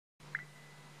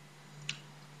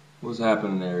What's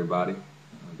happening, everybody?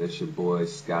 That's your boy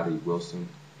Scottie Wilson,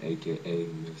 aka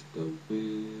Mr.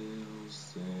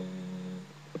 Wilson.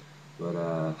 But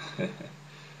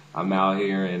I'm out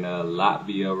here in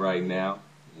Latvia right now,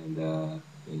 and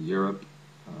in Europe,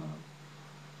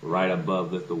 right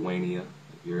above Lithuania.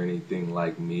 If you're anything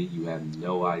like me, you have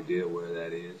no idea where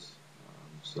that is.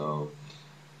 So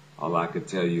all I could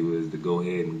tell you is to go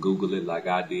ahead and Google it like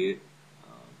I did.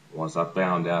 Once I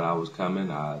found out I was coming,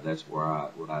 that's what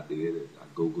I did. I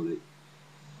Googled it.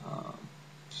 Um,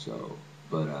 so,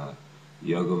 but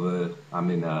Yogova, I'm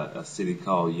in a city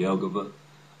called Yogova,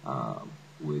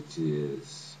 which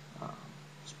is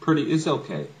it's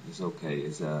okay. It's okay.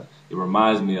 It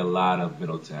reminds me a lot of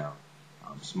Middletown,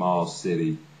 small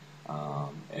city,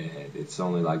 and it's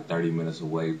only like 30 minutes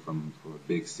away from a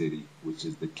big city, which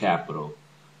is the capital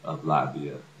of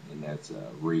Latvia, and that's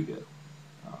Riga.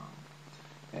 Um,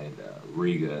 and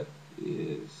Riga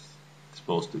is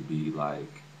supposed to be like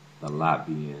the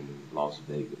Latvian Las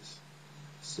Vegas.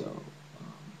 So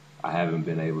I haven't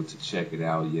been able to check it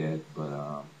out yet, but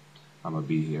I'm gonna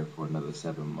be here for another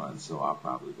 7 months, so I'll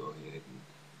probably go ahead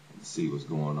and see what's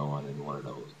going on in one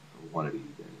of these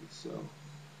days. So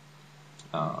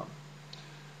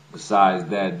besides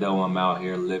that, though, I'm out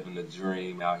here living the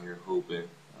dream, out here hooping,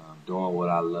 doing what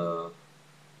I love.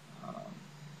 Um,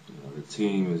 the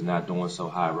team is not doing so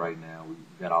hot right now. We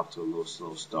got off to a little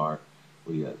slow start.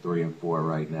 We are 3-4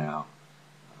 right now.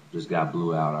 Just got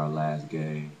blew out our last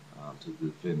game to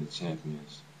defend the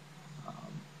champions. Um,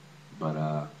 but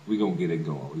we're going to get it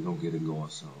going. We're going to get it going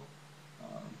soon.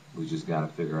 We just got to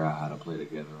figure out how to play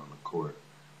together on the court.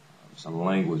 It's a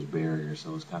language barrier,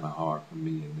 so it's kind of hard for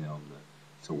me and them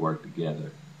to work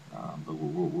together. But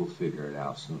we'll figure it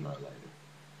out sooner or later.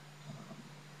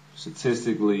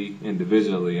 Statistically,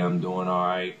 individually, I'm doing all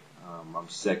right. I'm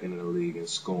second in the league in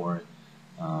scoring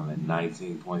at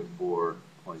 19.4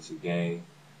 points a game.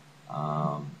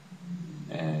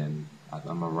 And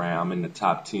I'm in the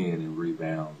top 10 in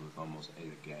rebounds with almost 8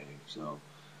 a game. So,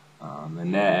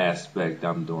 in that aspect,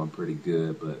 I'm doing pretty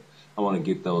good, but I want to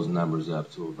get those numbers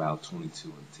up to about 22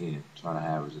 and 10, trying to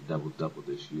average a double-double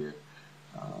this year,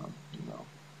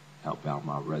 help out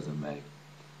my resume.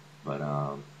 But,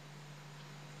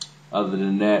 other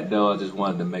than that, though, I just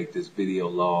wanted to make this video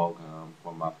log,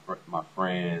 for my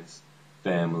friends,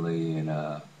 family,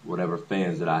 and, whatever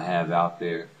fans that I have out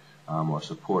there, or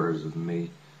supporters of me.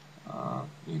 I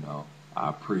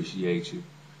appreciate you.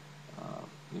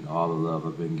 All the love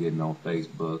I've been getting on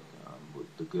Facebook,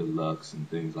 with the good lucks and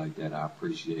things like that. I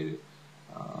appreciate it.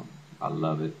 I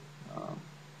love it.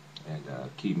 And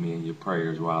keep me in your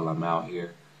prayers while I'm out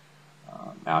here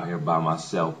by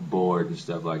myself, bored and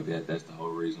stuff like that. That's the whole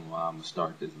reason why I'm gonna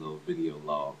start this little video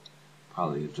log.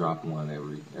 Probably drop one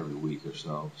every week or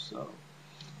so. So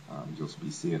you'll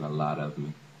be seeing a lot of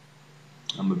me.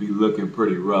 I'm gonna be looking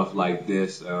pretty rough like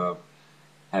this.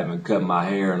 Haven't cut my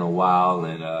hair in a while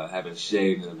and haven't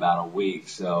shaved in about a week,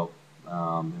 so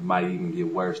it might even get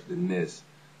worse than this.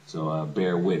 So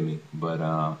bear with me. But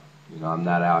I'm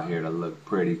not out here to look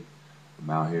pretty. I'm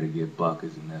out here to get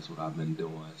buckets, and that's what I've been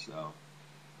doing. So,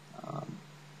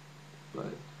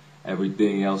 but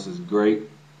everything else is great.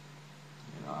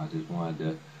 I just wanted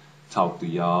to talk to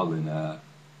y'all and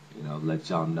let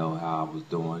y'all know how I was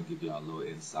doing, give y'all a little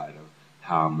insight of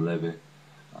how I'm living.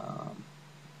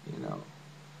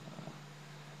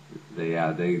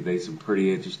 They some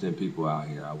pretty interesting people out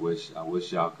here. I wish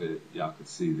y'all could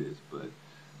see this, but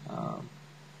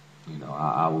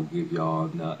I will give y'all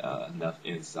enough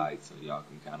insight so y'all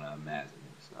can kind of imagine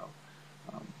it. So,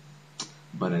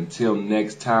 but until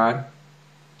next time,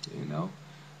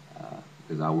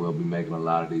 because I will be making a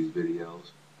lot of these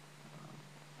videos.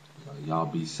 Y'all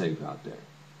be safe out there.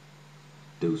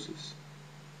 Deuces.